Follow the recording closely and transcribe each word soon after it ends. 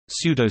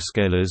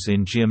Pseudoscalars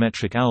in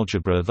geometric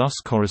algebra thus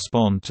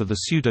correspond to the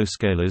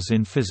pseudoscalars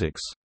in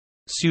physics.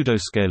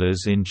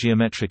 Pseudoscalars in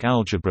geometric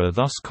algebra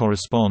thus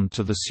correspond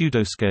to the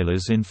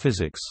pseudoscalars in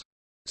physics.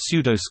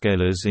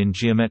 Pseudoscalars in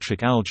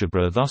geometric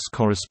algebra thus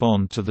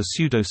correspond to the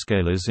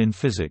pseudoscalars in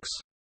physics.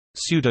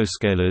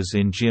 Pseudoscalars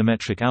in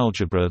geometric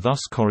algebra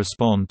thus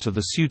correspond to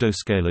the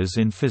pseudoscalars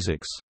in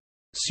physics.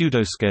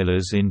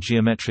 Pseudoscalars in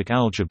geometric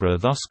algebra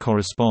thus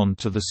correspond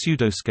to the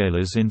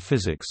pseudoscalars in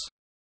physics.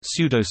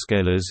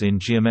 Pseudoscalars in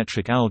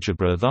geometric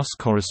algebra thus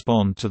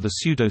correspond to the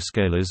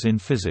pseudoscalars in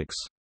physics.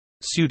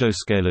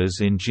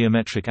 Pseudoscalars in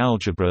geometric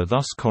algebra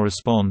thus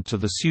correspond to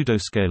the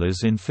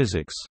pseudoscalars in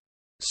physics.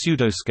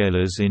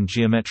 Pseudoscalars in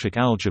geometric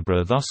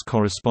algebra thus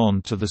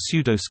correspond to the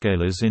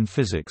pseudoscalars in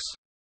physics.